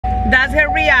That's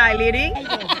her reality.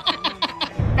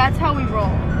 That's how we roll.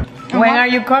 When are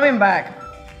you coming back?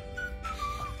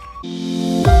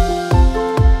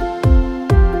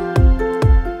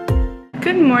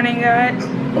 Good morning, guys.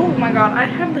 Oh my god, I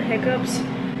have the hiccups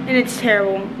and it's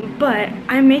terrible. But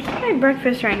I'm making my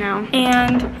breakfast right now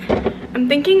and I'm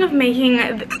thinking of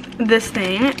making this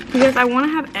thing because I want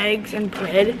to have eggs and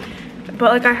bread.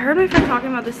 But like I heard my friend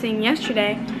talking about this thing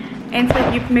yesterday and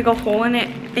said you can make a hole in it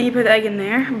and you put the egg in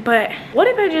there. But what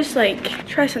if I just like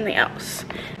try something else?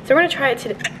 So we're gonna try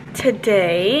it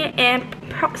today, and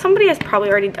somebody has probably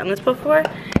already done this before.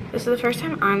 This is the first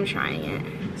time I'm trying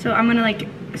it. So I'm gonna like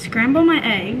scramble my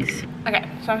eggs. Okay,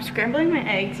 so I'm scrambling my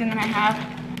eggs and then I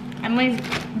have Emily's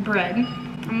bread.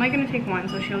 I'm like gonna take one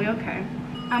so she'll be okay.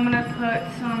 I'm gonna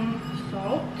put some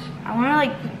salt. I wanna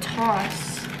like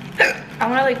I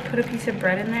wanna like put a piece of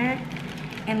bread in there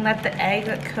and let the egg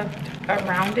get cooked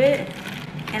around it.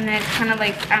 And then it's kind of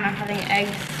like, I don't know, having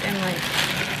eggs and like,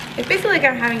 it's basically like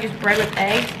I'm having just bread with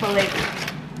eggs, but like,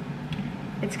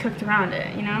 it's cooked around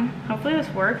it, you know? Hopefully this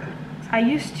works. I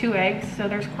used 2 eggs, so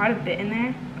there's quite a bit in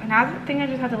there. Now I think I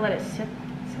just have to let it sit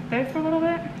there for a little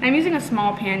bit. I'm using a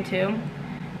small pan too,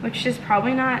 which is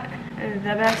probably not the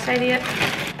best idea.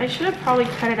 I should have probably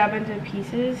cut it up into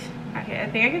pieces. Okay, I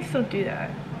think I can still do that.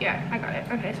 Yeah, I got it.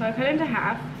 Okay, so I cut it into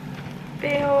half.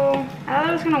 Fail. I thought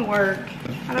it was gonna work.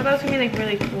 I thought that was gonna be like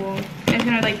really cool. It's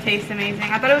gonna like taste amazing.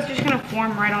 I thought it was just gonna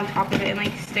form right on top of it and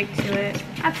like stick to it.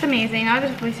 That's amazing. Now I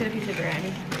just wasted a piece of bread.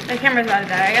 The camera's about to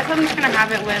die. I guess I'm just gonna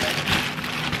have it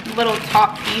with a little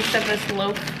top piece of this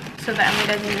loaf so that Emily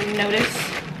doesn't even notice.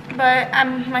 But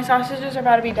my sausages are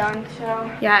about to be done, so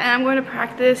yeah. And I'm going to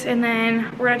practice, and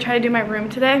then we're gonna try to do my room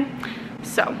today.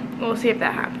 So we'll see if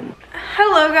that happens.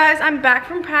 Hello guys, I'm back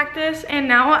from practice and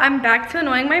now I'm back to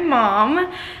annoying my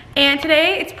mom. And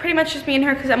today it's pretty much just me and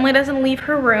her because Emily doesn't leave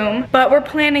her room, but we're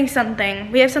planning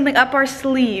something. We have something up our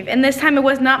sleeve, and this time it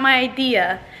was not my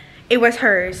idea, it was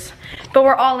hers. But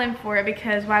we're all in for it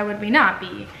because why would we not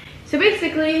be? So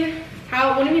basically,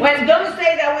 what do you mean? Well, don't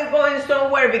say that we're going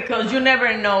somewhere because you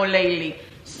never know lately.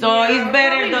 So yeah, it's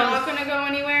better. We're not gonna go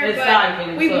anywhere,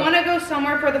 exactly, but we want to go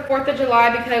somewhere for the 4th of July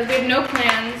because we have no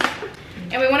plans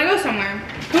and we want to go somewhere.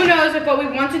 Who knows if what we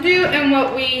want to do and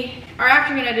what we are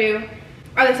actually gonna do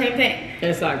are the same thing.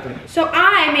 Exactly. So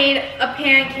I made a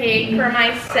pancake for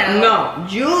myself. No,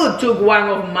 you took one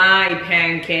of my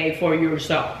pancake for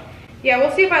yourself. Yeah,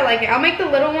 we'll see if I like it. I'll make the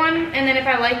little one, and then if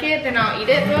I like it, then I'll eat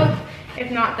it both.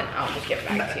 If not, then I'll just give it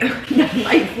back to you.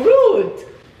 My fruit.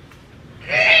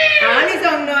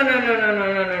 Alison, no.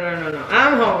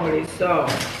 I'm hungry, so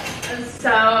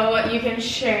you can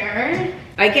share.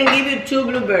 I can give you 2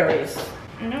 blueberries.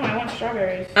 No, I want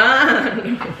strawberries.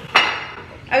 No.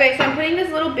 Okay, so I'm putting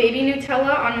this little baby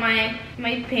Nutella on my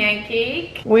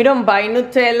pancake. We don't buy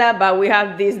Nutella, but we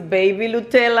have this baby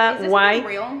Nutella. Is this why?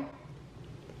 Real?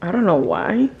 I don't know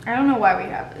why. I don't know why we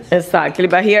have this. Exactly,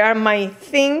 but here are my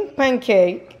thin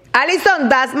pancake. Alison,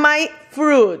 that's my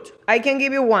fruit. I can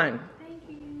give you one. Thank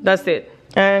you. That's it.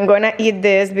 I'm gonna eat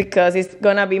this because it's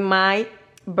gonna be my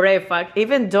breakfast.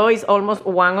 Even though it's almost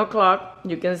 1 o'clock,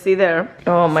 you can see there.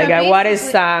 Oh my God, what a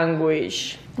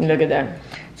sandwich. Look at that.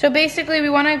 So basically, we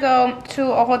want to go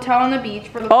to a hotel on the beach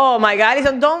for the. Oh my God,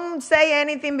 Alison, don't say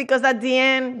anything because at the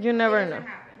end, you never know.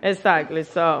 Exactly,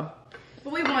 so.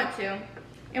 But we want to.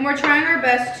 And we're trying our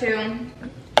best to.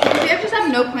 We just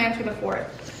have no plans for the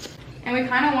 4th. And we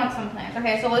kind of want some plans.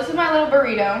 Okay, so this is my little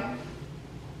burrito.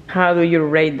 How do you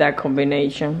rate that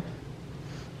combination?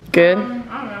 Good? I don't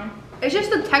know. It's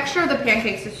just the texture of the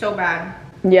pancakes is so bad.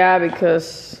 Yeah,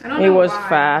 because it was why.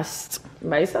 fast.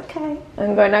 But it's okay.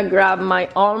 I'm gonna grab my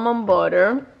almond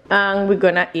butter and we're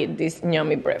gonna eat this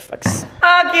yummy breakfast.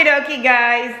 Okie dokie,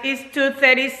 guys. It's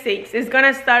 2:36. It's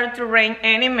gonna start to rain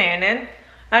any minute.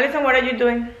 Alison, what are you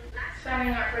doing?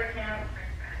 Signing up for camp.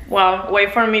 Well,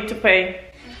 wait for me to pay.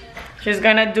 She's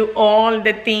gonna do all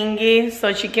the thingies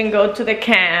so she can go to the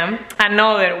camp.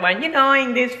 Another one. You know,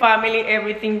 in this family,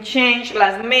 everything changed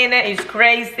last minute. It's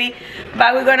crazy.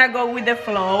 But we're gonna go with the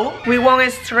flow. We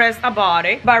won't stress about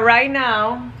it. But right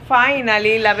now,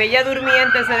 finally, La Bella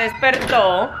Durmiente se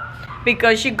despertó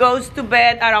because she goes to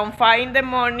bed around 5 in the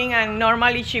morning and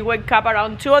normally she wakes up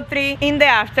around 2 or 3 in the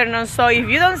afternoon. So if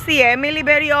you don't see Emily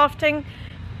very often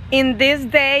in these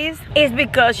days, it's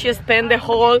because she spent the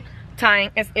whole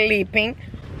time sleeping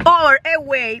or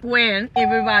awake when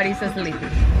everybody's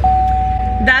sleeping.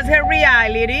 That's her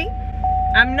reality.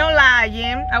 I'm not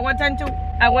lying. At what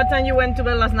time you went to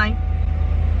bed last night?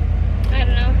 I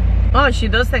don't know. Oh, she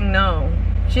doesn't know.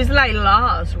 She's like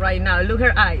lost right now. Look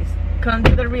her eyes. come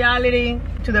to the reality,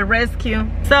 to the rescue.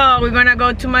 So we're gonna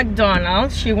go to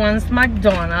McDonald's. She wants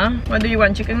McDonald's. What do you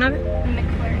want, chicken nugget?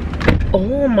 McFlurry.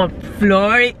 Oh,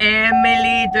 McFlurry.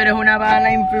 Emily, tú eres una mala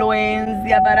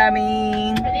influencia para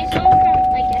mí. Are these all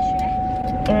from like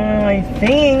yesterday? I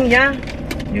think, yeah.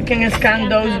 You can scan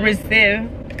those receipts.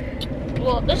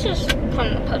 Well, this is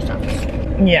from the post office.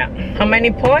 Yeah. How many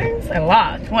points? A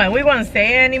lot. Well, we won't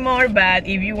say anymore, but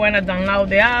if you want to download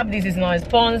the app, this is not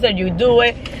sponsored, you do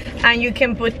it. And you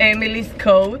can put Emily's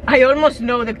code. I almost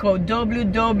know the code,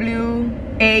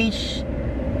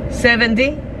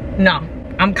 WWH70. No,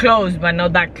 I'm close, but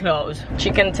not that close.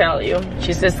 She can tell you.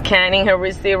 She's scanning her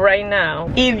receipt right now.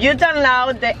 If you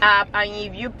download the app and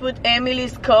if you put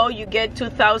Emily's code, you get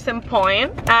 2,000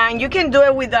 points. And you can do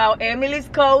it without Emily's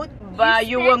code, but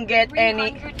you won't get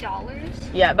any. $300?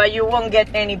 Yeah, but you won't get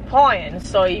any points.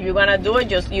 So if you're gonna do it,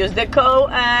 just use the code,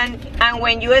 and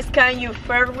when you scan your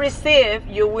first receipt,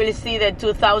 you will see the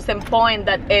 2,000 points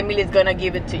that Emily is gonna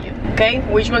give it to you. Okay,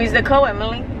 which one is the code,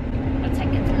 Emily? 1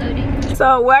 second, it's loading.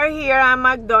 So we're here at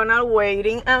McDonald's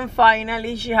waiting, and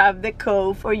finally she have the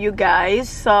code for you guys.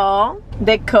 So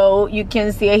the code, you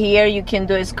can see it here, you can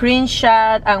do a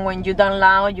screenshot, and when you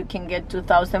download, you can get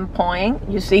 2,000 points.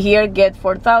 You see here, get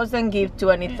 4,000, give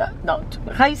 20,000. No,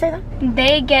 how you say that?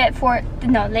 They get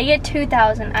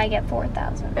 2,000, I get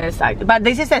 4,000. Exactly, but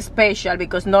this is a special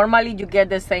because normally you get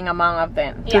the same amount of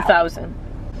them, Yeah. 2,000.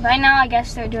 Right now, I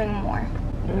guess they're doing more.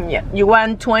 Yeah, you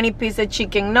want 20 pieces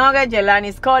chicken nugget.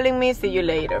 Jelani's calling me. See you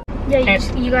later. Yeah,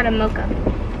 you got a mocha.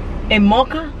 A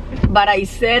mocha? But I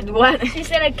said what? She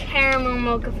said a caramel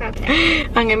mocha frappe.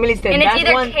 And Emily said And it's that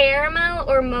either one. caramel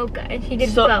or mocha, and she did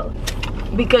So- both.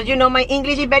 Because you know my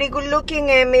English is very good looking,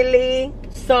 Emily.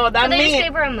 So that So they just means.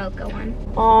 gave her a mocha one.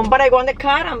 But I want the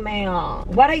caramel.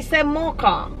 What I said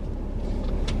mocha?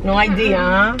 No idea.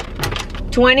 Huh?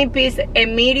 20 pieces, a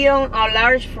medium or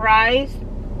large fries.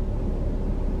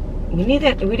 We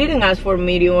didn't ask for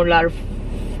medium or large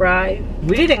fries.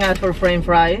 We didn't ask for French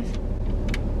fries.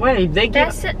 Well, if they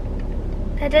give.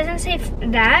 That doesn't say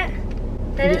that.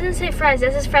 That doesn't say fries.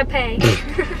 That says frappe.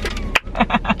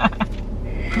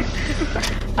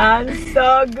 I'm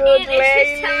so good And it's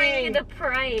just telling lately. you the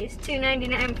price,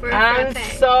 $2.99 for a I'm frappe.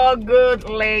 so good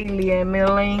lately,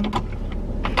 Emily.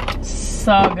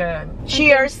 So good.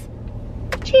 Cheers.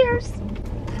 Cheers.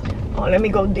 Oh, let me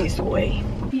go this way.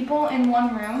 People in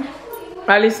one room.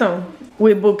 Alison,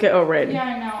 we booked it already. Yeah,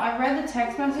 I know. I read the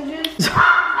text messages.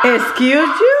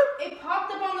 Excuse you? It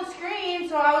popped up on the screen,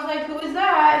 so I was like, who is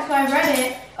that? So I read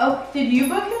it. Oh, did you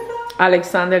book it though?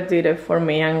 Alexander did it for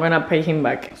me. I'm gonna pay him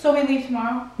back. So we leave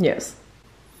tomorrow? Yes.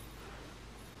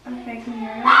 Okay, can you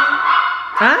real?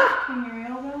 Huh? Can you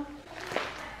real though?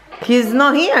 He's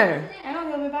not here. I know,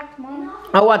 he'll be back tomorrow.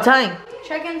 At what time?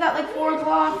 Check-in's at like 4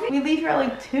 o'clock. We leave here at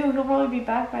like 2. He'll probably be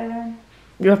back by then.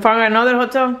 You found another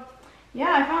hotel?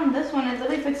 Yeah, I found this one. It's at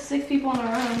least like 6 people in the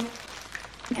room.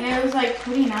 And it was like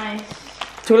pretty nice.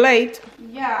 Too late.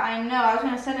 Yeah, I know. I was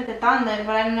gonna send it to Thunder,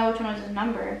 but I didn't know which one was his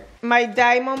number. My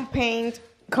diamond paint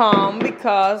come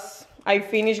because I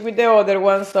finished with the other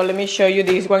one, so let me show you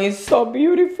this one. It's so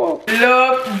beautiful.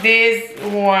 Look this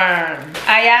one.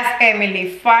 I asked Emily,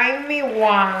 find me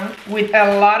one with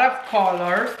a lot of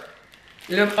colors.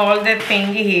 Look all the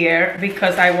thingy here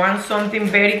because I want something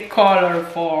very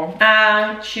colorful.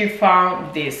 And she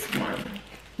found this one.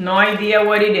 No idea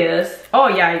what it is. Oh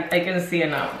yeah, I can see it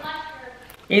now.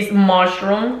 It's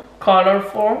mushroom,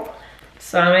 colorful.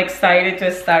 So I'm excited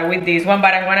to start with this one,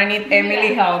 but I'm gonna need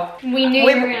Emily help. We knew you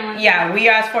were gonna like Yeah, we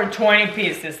asked for 20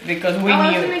 pieces because we I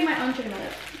was knew. gonna make my own chicken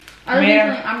nugget.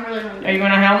 Yeah. I'm really hungry. Are you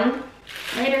gonna help me?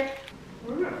 Later.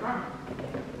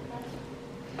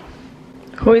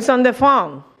 Who is on the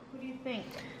phone? Who do you think?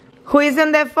 Who is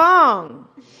on the phone?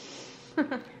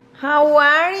 How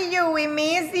are you? We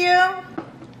miss you. I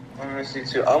miss you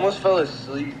too. I almost fell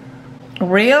asleep.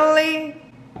 Really?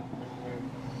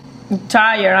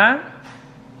 Tired, huh?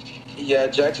 Yeah,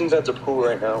 Jackson's at the pool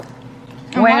right now.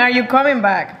 When are you coming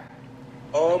back?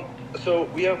 So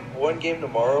we have one game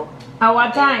tomorrow. At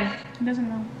what time? He doesn't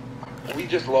know. We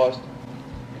just lost.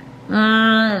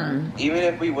 Even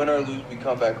if we win or lose, we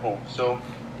come back home. So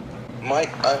I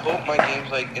hope my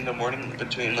game's like in the morning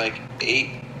between like 8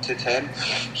 to 10,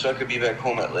 so I could be back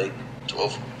home at like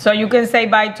 12. So you can say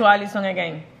bye to Alison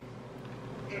again.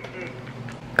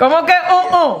 ¿Cómo que?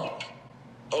 Oh.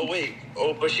 Oh wait.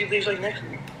 Oh, but she leaves like next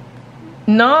week.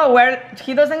 No,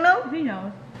 he doesn't know? He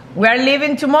knows. We are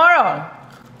leaving tomorrow.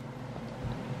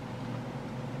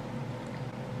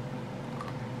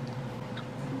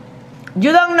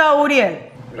 You don't know,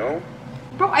 Uriel? No.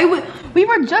 Bro, we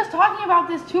were just talking about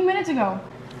this 2 minutes ago.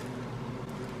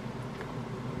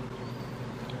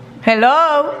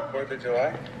 Hello? 4th of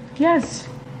July? Yes.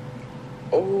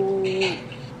 Oh, wait.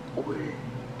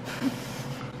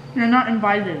 You're not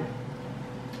invited.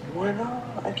 Why not?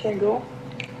 I can't go.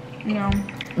 No.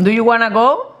 Do you wanna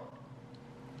go?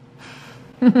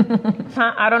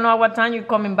 I don't know what time you're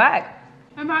coming back.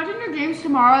 Imagine your game's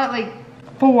tomorrow at like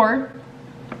 4.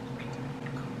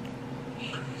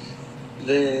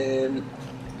 Then,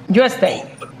 You stay.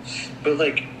 but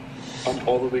like, I'm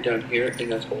all the way down here,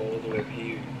 and that's all the way up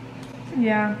here.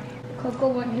 Yeah.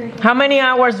 How many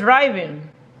hours driving?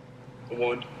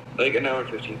 Like an hour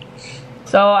 15.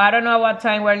 So I don't know what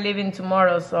time we're leaving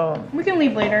tomorrow, so We can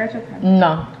leave later. It's okay.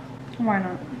 no. Why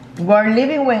not? We're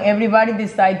leaving when everybody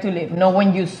decides to leave, not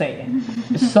when you say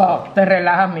it. So, te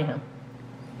relajas, mija.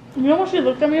 You know what she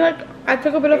looked at me like? I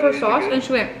took a bit of her sauce and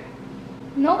she went,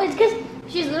 No, it's because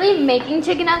she's literally making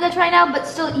chicken nuggets right now, but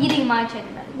still eating my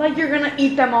chicken nuggets. like you're gonna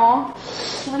eat them all.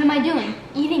 What am I doing?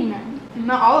 Eating them.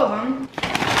 Not all of them.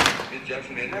 Is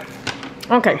Jackson in there?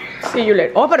 Okay, see you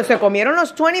later. Oh, pero se comieron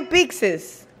los 20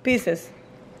 pieces.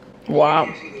 Wow.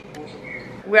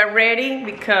 We are ready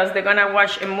because they're gonna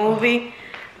watch a movie.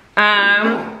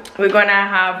 We're gonna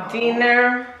have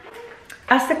dinner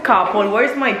as a couple.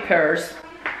 Where's my purse?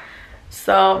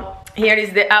 So here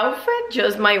is the outfit,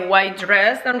 just my white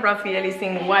dress, and Rafael is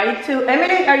in white too.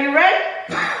 Emily, are you ready?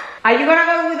 Are you gonna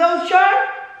go with those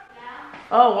shorts? Yeah.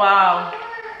 Oh wow.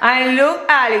 And look,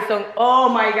 Allison. Oh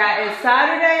my God, it's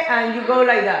Saturday and you go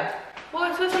like that. Well,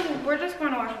 it's just, we're just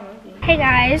going to watch a movie. Hey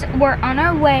guys, we're on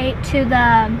our way to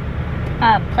the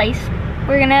place.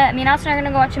 Me and Austin are gonna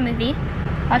go watch a movie.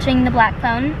 Watching The Black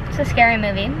Phone. It's a scary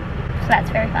movie, so that's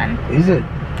very fun. Is it?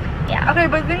 Yeah. Okay,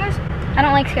 but the thing is, I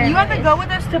don't like scary you movies. have to go with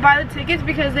us to buy the tickets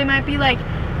because they might be like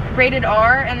rated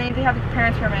R and they need to have the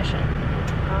parents' permission.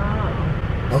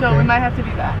 So Okay. we might have to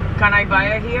do that. Can I buy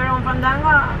it here on Fandango?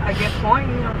 I get point,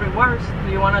 rewards.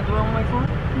 Do you want to do it on my phone?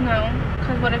 No,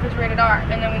 because what if it's rated R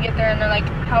and then we get there and they're like,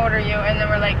 how old are you? And then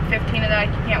we're like 15 and they're like,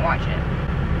 you can't watch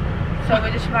it. So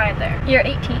we just buy it there. You're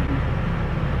 18.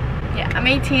 Yeah, I'm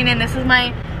 18 and this is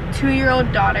my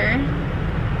 2-year-old daughter.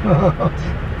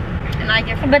 And I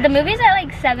get But the movie's at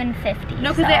like $7.50.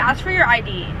 No, because they ask for your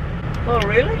ID. Oh,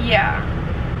 really? Yeah.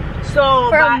 So,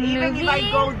 For a but even if I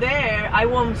movie? go there, I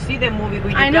won't see the movie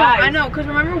with you I know, guys. I know. Because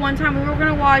remember one time we were going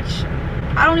to watch,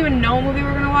 I don't even know what movie we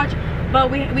were going to watch, but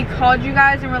we called you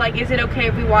guys and we're like, is it okay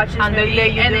if we watch this And movie?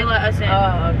 They let us in.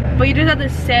 Oh, okay. But you just have to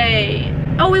say,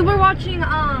 oh, we were watching,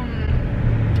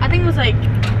 I think it was like,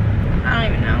 I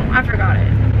don't even know. I forgot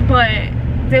it.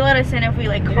 But they let us in if we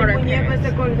like called our parents.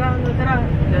 That's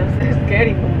a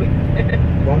scary movie.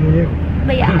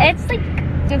 But yeah, it's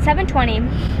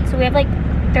 7:20, so we have like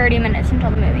 30 minutes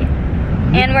until the movie.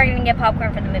 And we're gonna get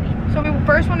popcorn for the movie. So we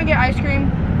first want to get ice cream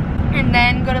and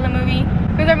then go to the movie.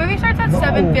 Because our movie starts at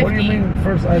 7:50. What do you mean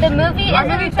first ice The cream? movie Our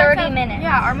is movie in starts 30 at- minutes.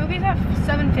 Yeah, our movie's at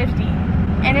 7:50.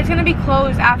 And it's gonna be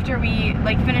closed after we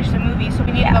like finish the movie, so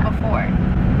we need to go before.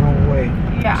 No way.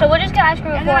 Yeah. So we'll just get ice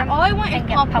cream and before. then all I want is and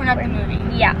get popcorn at the movie.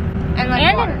 Yeah. And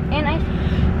like water. And ice cream.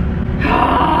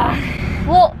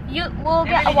 We'll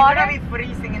get a You're water, gonna be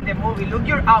freezing in the movie. Look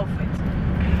your outfit.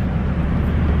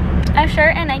 a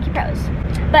shirt, and Nike Pros.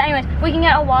 But anyways, we can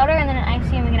get a water and then an ice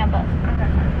cream, and we can have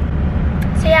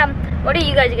both. So yeah, what are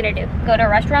you guys gonna do? Go to a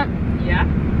restaurant? Yeah.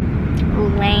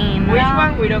 Lame. Which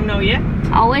one? We don't know yet.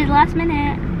 Always last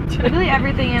minute. Literally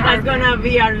everything in our That's gonna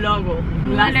be our logo.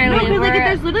 Last Literally. No, but like we're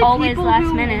there's literally always people last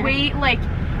who minute. wait like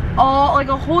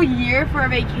a whole year for a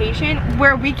vacation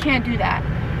where we can't do that.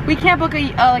 We can't book a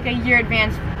year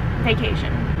advance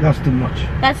vacation. That's too much.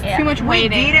 That's Yeah. too much We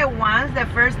waiting. did it once, the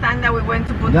first time that we went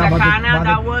to Punta Yeah, Cana,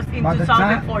 that was in by the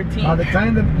time- 2014. By the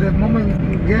time the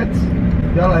moment gets,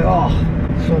 you're like, oh,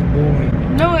 so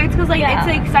boring. No, it's because like Yeah. it's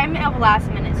the excitement of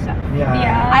last minute stuff. Yeah.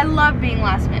 Yeah. I love being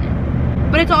last minute,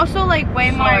 but it's also like way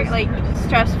So more like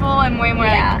stressful and way more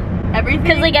Yeah. like everything.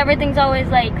 Because like everything's always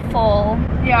like full.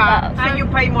 yeah, And you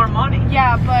pay more money.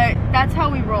 yeah, but that's how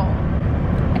we roll.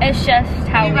 It's just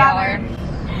how We'd we rather- are.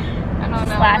 I don't Just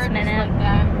know. last we're just minute. like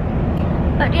that.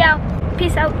 But yeah,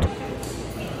 peace out.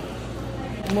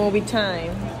 Movie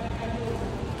time.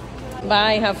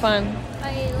 Bye, have fun.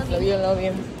 I love Love you, love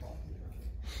you.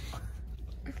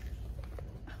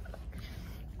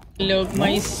 Look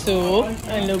my soup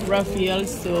and look Rafael's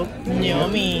soup.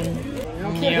 Yummy.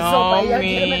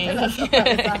 Yummy.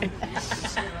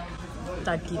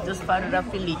 Taquitos para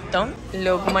Rafaelito.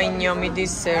 Look my yummy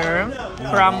dessert.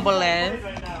 Crumble egg.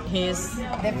 His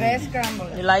The best scramble.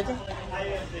 You like it?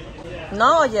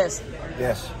 No or yes?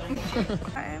 Yes.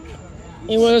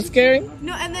 It was scary?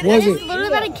 No, and then Was it? literally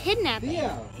about to kidnap it.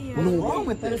 What's wrong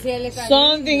with that?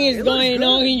 Something is going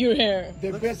on in your hair.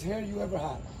 The best hair you ever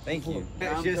had. Thank you.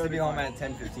 She has to be home at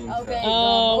 10:15. Okay.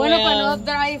 Oh, Bueno, well. para no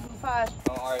drive fast.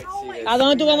 Alright, see you ¿A guys.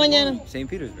 dónde tú vas mañana? St.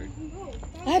 Petersburg.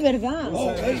 Ah, es verdad.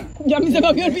 Ya a mí se me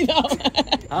había olvidado.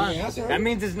 That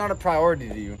means it's not a priority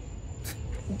to you.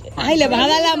 Ay, le vas a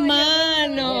dar la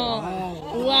mano.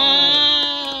 Wow.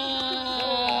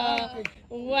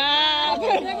 Wow.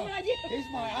 He's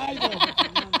my idol.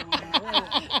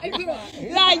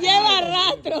 La lleva a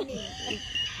rastro.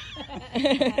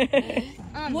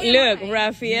 Look,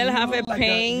 Rafael have a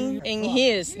pain in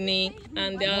his knee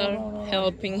and they are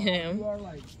helping him.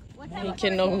 He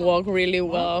cannot walk really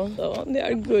well, so they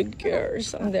are good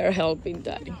girls and they're helping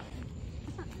Daddy.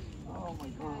 Oh my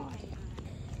God.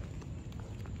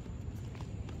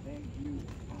 Thank you.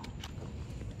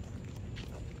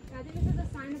 I think this is a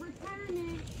sign of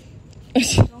retirement.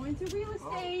 Going to real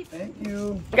estate. Thank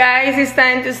you. Guys, it's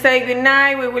time to say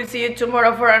goodnight. We will see you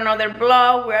tomorrow for another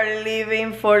vlog. We are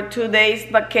leaving for 2 days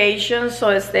vacation,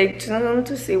 so stay tuned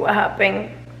to see what happened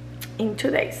in 2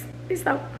 days. Peace out.